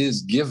sense, if it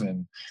is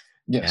given,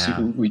 yes,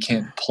 we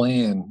can't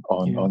plan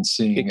on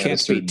seeing it at a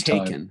certain time. It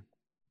can't be taken.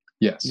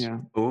 Yes. Yeah.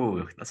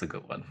 Oh, that's a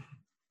good one.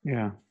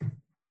 Yeah.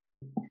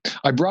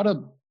 I brought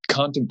up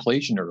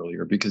contemplation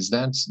earlier because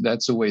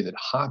that's a way that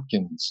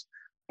Hopkins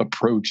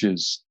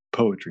approaches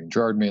poetry. And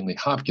Gerard Manley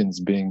Hopkins,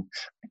 being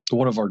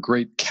one of our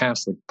great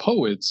Catholic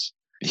poets,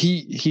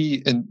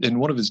 he in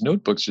one of his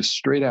notebooks just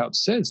straight out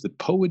says that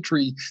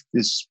poetry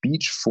is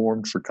speech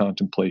formed for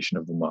contemplation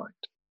of the mind.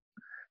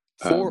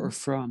 For or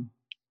from?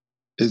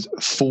 Is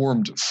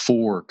formed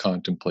for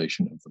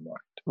contemplation of the mind.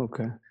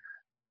 Okay.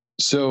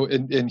 So,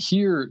 and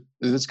here,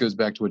 this goes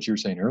back to what you were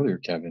saying earlier,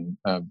 Kevin.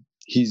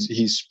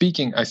 He's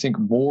speaking, I think,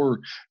 more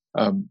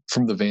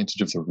from the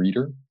vantage of the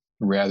reader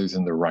rather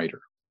than the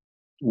writer,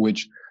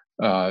 which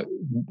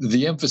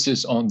the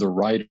emphasis on the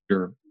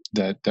writer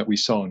that we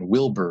saw in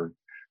Wilbur,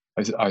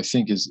 I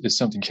think is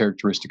something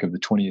characteristic of the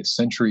 20th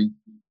century.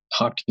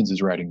 Hopkins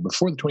is writing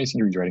before the 20th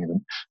century, he's writing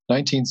in the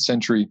 19th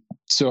century.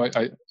 So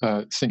I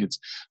think it's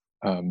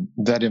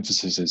that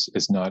emphasis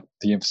is not,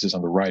 the emphasis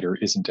on the writer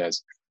isn't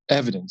as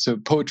evident. So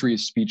poetry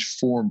is speech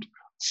formed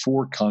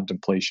for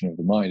contemplation of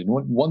the mind. And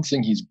one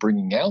thing he's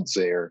bringing out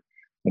there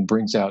and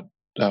brings out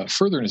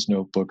further in his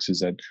notebooks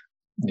is that,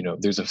 you know,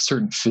 there's a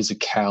certain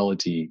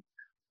physicality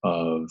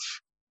of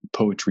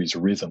poetry's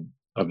rhythm,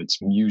 of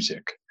its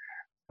music,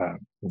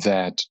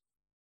 that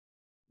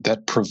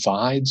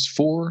provides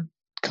for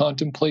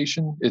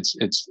contemplation.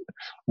 It's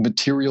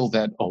material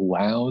that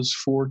allows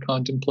for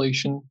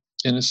contemplation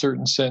in a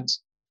certain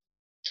sense.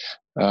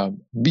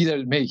 Be that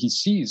it may, he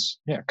sees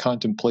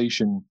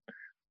contemplation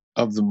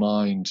of the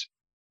mind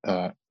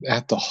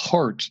at the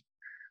heart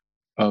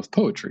of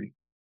poetry.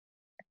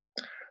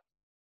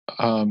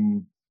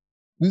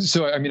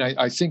 So, I mean,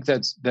 I think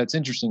that's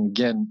interesting.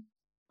 Again,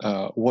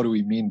 what do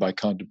we mean by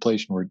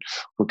contemplation?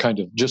 We're kind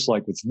of, just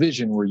like with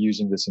vision, we're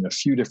using this in a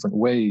few different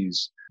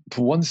ways. But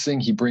one thing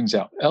he brings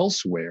out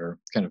elsewhere,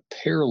 kind of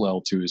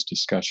parallel to his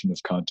discussion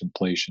of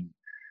contemplation,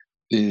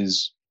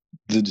 is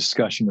the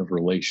discussion of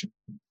relation,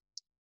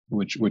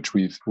 which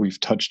we've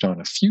touched on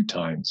a few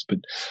times. But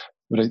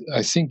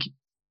I think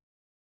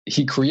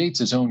he creates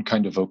his own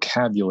kind of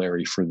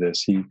vocabulary for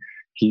this.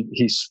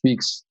 He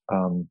speaks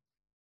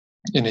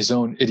in his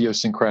own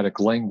idiosyncratic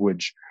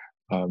language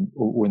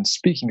when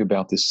speaking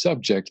about this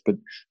subject, but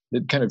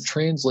it kind of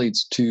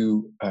translates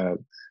to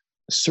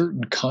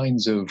certain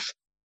kinds of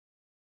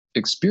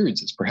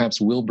experiences.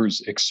 Perhaps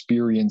Wilbur's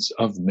experience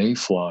of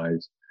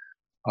mayflies,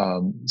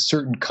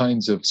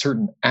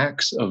 certain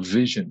acts of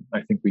vision,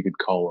 I think we could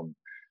call them,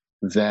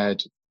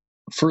 that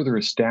further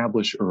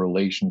establish a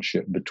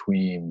relationship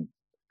between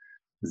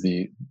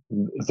the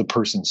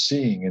person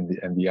seeing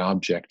and the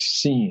object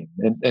seen,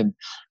 and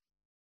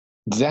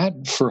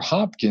that for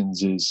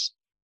Hopkins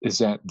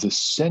is at the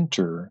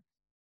center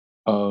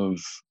of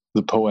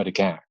the poetic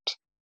act.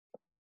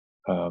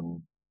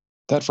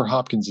 That for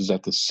Hopkins is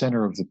at the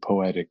center of the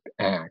poetic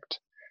act,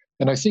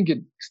 and I think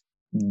it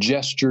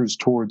gestures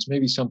towards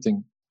maybe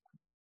something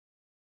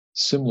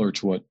similar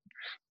to what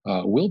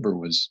Wilbur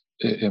was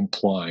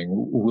implying.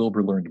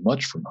 Wilbur learned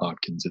much from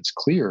Hopkins. It's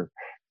clear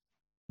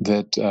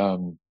that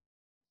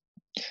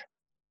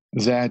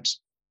that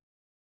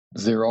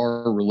there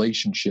are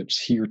relationships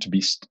here to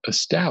be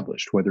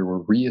established, whether we're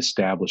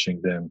reestablishing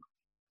them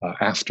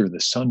after the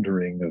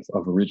sundering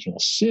of original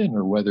sin,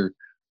 or whether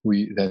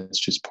that's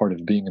just part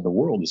of being in the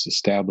world, is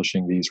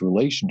establishing these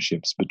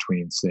relationships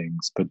between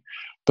things.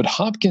 But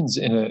Hopkins,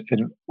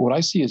 in what I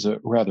see as a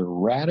rather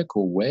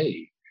radical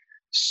way,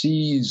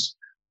 sees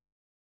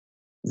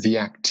the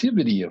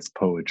activity of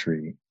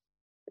poetry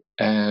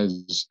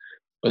as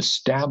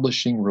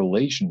establishing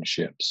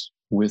relationships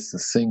with the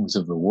things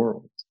of the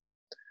world.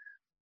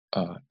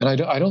 And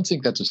I don't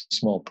think that's a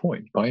small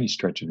point by any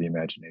stretch of the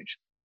imagination.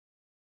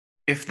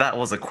 If that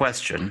was a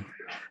question,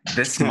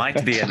 this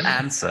might be an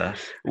answer,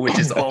 which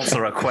is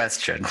also a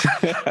question.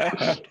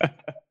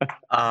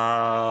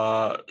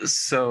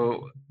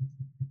 So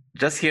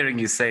just hearing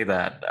you say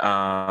that,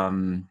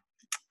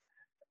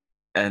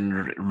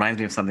 and reminds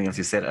me of something else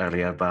you said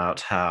earlier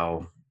about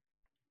how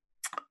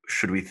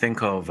should we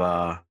think of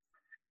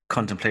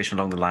contemplation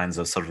along the lines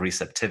of sort of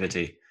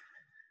receptivity.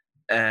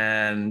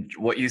 And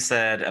what you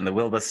said and the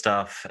Wilber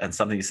stuff and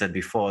something you said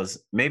before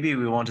is maybe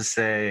we want to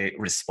say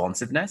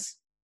responsiveness,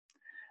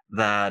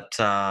 that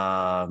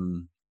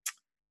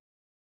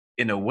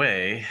in a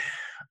way,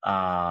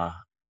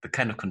 the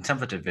kind of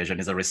contemplative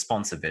vision is a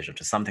responsive vision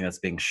to something that's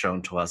being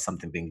shown to us,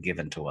 something being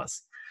given to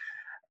us.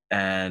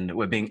 And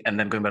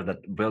then going back to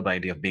that Wilber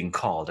idea of being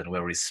called, and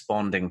we're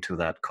responding to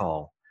that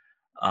call.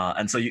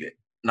 And so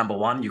number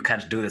one, you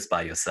can't do this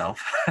by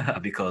yourself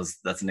because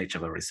that's the nature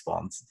of a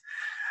response.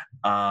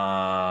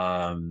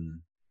 But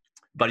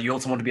you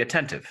also want to be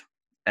attentive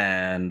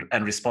and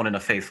respond in a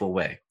faithful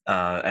way.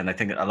 And I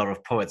think a lot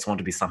of poets want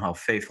to be somehow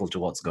faithful to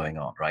what's going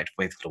on, right?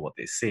 Faithful to what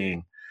they're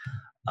seeing,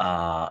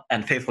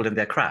 and faithful in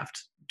their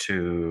craft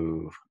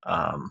to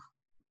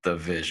the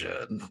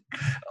vision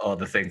or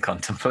the thing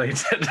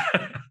contemplated.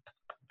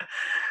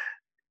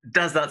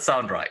 Does that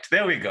sound right?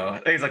 There we go.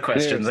 There's a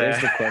question there.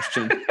 There's the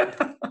question.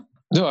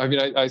 No, I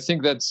mean, I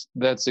think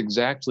that's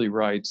exactly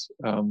right.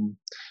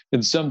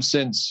 In some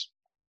sense,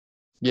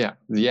 yeah,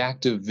 the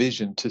act of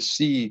vision, to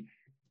see,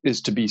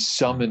 is to be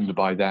summoned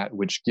by that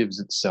which gives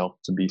itself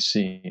to be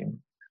seen.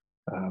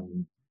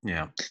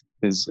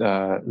 Is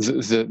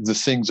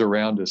the things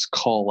around us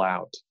call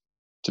out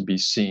to be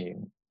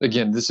seen.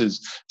 Again, this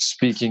is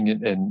speaking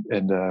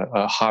in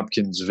a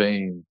Hopkins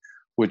vein,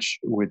 which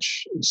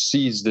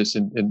sees this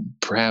in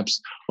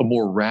perhaps a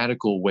more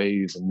radical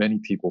way than many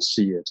people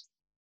see it.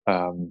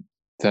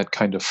 That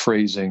kind of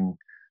phrasing.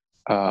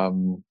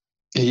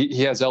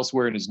 He has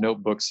elsewhere in his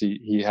notebooks,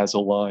 he has a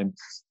line,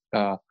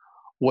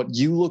 what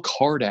you look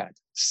hard at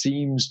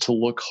seems to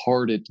look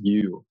hard at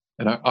you.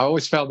 And I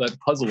always found that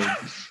puzzling.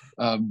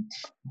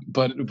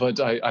 But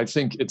I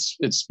think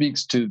it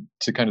speaks to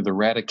kind of the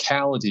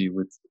radicality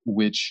with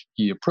which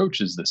he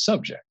approaches the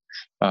subject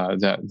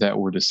that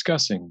we're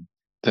discussing,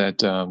 that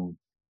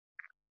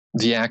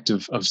the act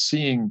of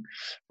seeing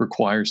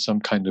requires some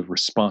kind of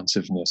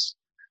responsiveness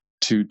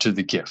to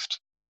the gift.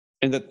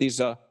 And that these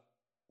the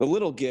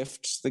little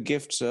gifts, the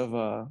gifts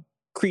of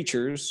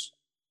creatures,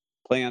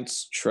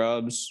 plants,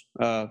 shrubs,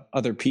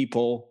 other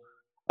people,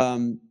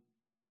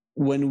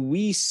 when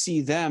we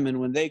see them and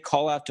when they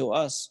call out to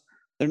us,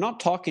 they're not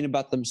talking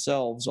about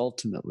themselves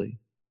ultimately.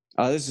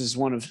 This is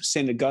one of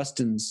St.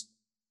 Augustine's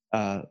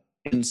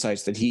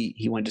insights that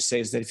he went to say,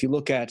 is that if you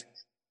look at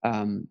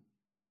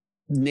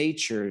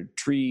nature,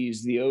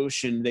 trees, the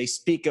ocean, they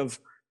speak of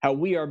how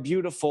we are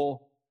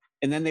beautiful,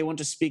 and then they want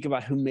to speak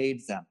about who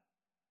made them.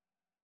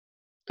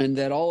 And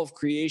that all of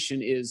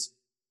creation is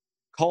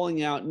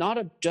calling out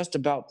not just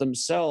about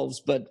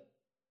themselves, but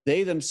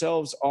they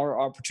themselves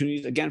are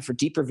opportunities, again, for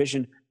deeper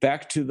vision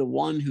back to the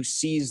one who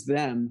sees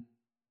them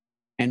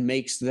and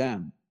makes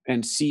them,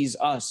 and sees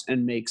us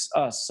and makes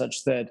us,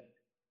 such that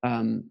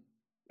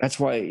that's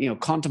why,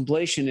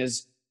 contemplation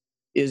is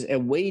a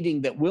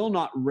waiting that will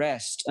not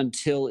rest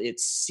until it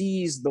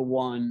sees the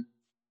one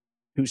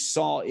who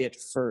saw it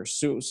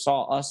first, who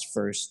saw us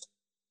first.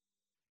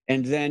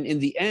 And then in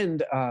the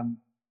end,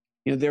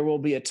 there will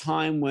be a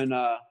time when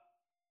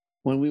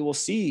we will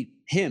see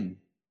him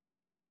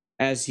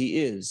as he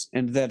is,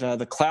 and that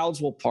the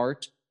clouds will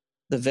part,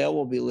 the veil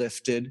will be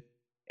lifted,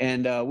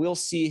 and we'll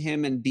see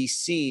him and be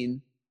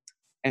seen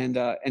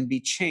and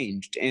be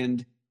changed.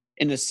 And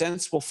in a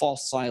sense, we'll fall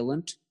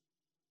silent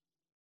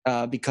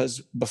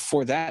because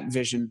before that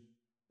vision,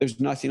 there's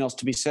nothing else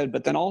to be said.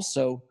 But then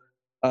also,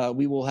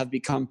 we will have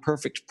become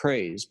perfect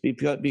praise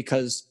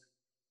because,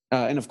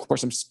 and of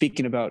course, I'm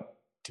speaking about,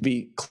 to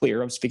be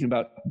clear, I'm speaking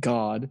about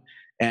God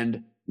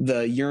and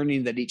the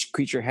yearning that each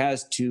creature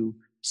has to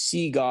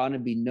see God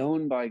and be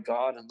known by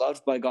God and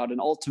loved by God,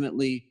 and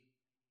ultimately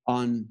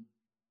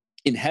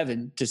in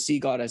heaven to see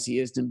God as he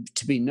is,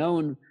 to be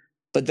known,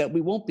 but that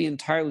we won't be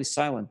entirely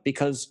silent,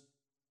 because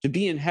to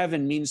be in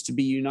heaven means to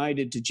be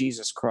united to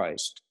Jesus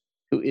Christ,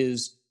 who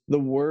is the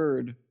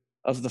Word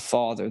of the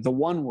Father, the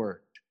one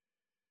Word,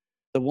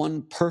 the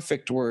one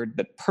perfect Word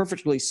that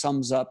perfectly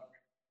sums up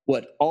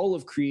what all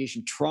of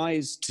creation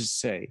tries to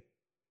say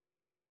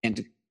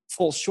and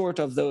falls short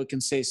of, though it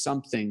can say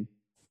something.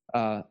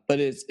 But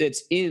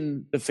it's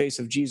in the face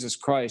of Jesus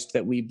Christ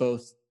that we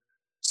both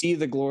see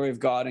the glory of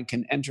God and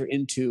can enter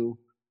into,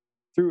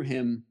 through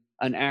him,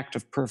 an act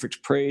of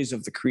perfect praise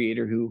of the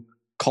Creator who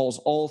calls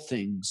all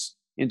things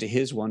into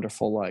his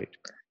wonderful light.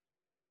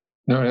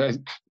 No,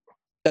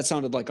 that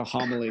sounded like a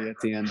homily at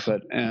the end,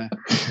 but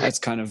that's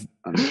kind of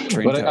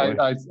but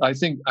I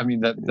think, I mean,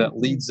 that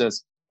leads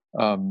us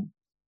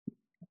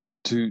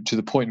to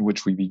the point in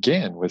which we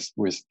began with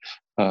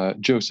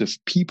Joseph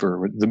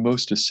Pieper. The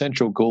most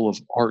essential goal of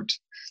art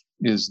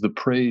is the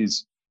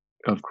praise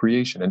of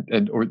creation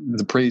and or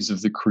the praise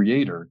of the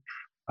Creator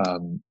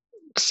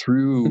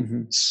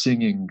through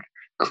singing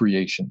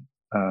creation,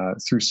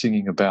 through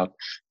singing about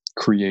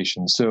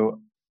creation.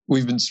 So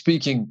we've been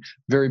speaking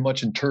very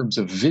much in terms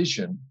of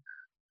vision,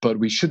 but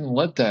we shouldn't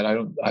let that,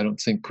 I don't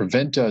think,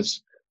 prevent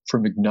us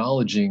from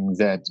acknowledging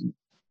that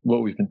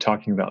what we've been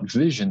talking about,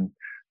 vision,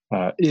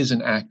 is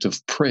an act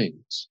of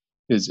praise,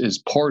 is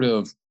part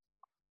of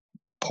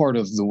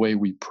the way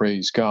we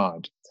praise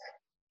God.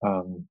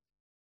 And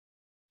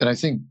I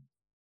think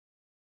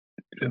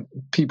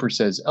Pieper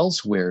says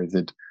elsewhere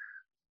that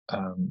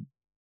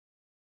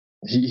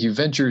he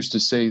ventures to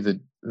say that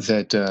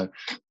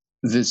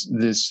this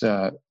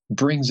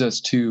brings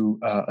us to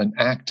an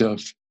act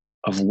of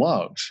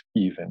love,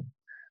 even.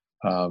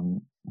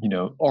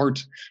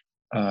 Art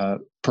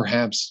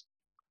perhaps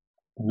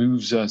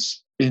moves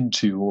us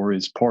into or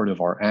is part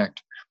of our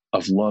act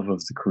of love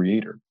of the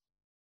Creator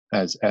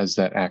as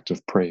that act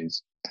of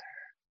praise.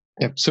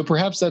 Yeah, so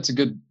perhaps that's a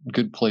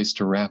good place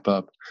to wrap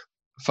up.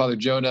 Father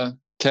Jonah,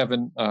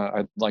 Kevin,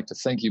 I'd like to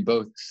thank you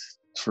both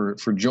for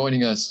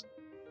joining us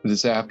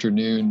this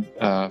afternoon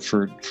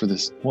for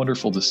this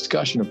wonderful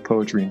discussion of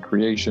poetry and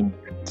creation.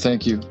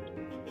 Thank you.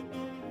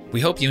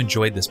 We hope you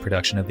enjoyed this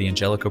production of the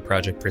Angelico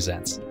Project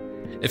Presents.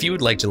 If you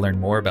would like to learn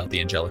more about the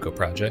Angelico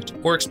Project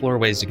or explore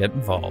ways to get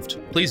involved,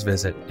 please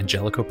visit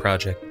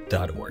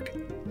angelicoproject.org.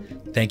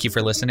 Thank you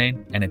for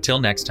listening, and until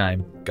next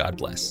time, God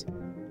bless.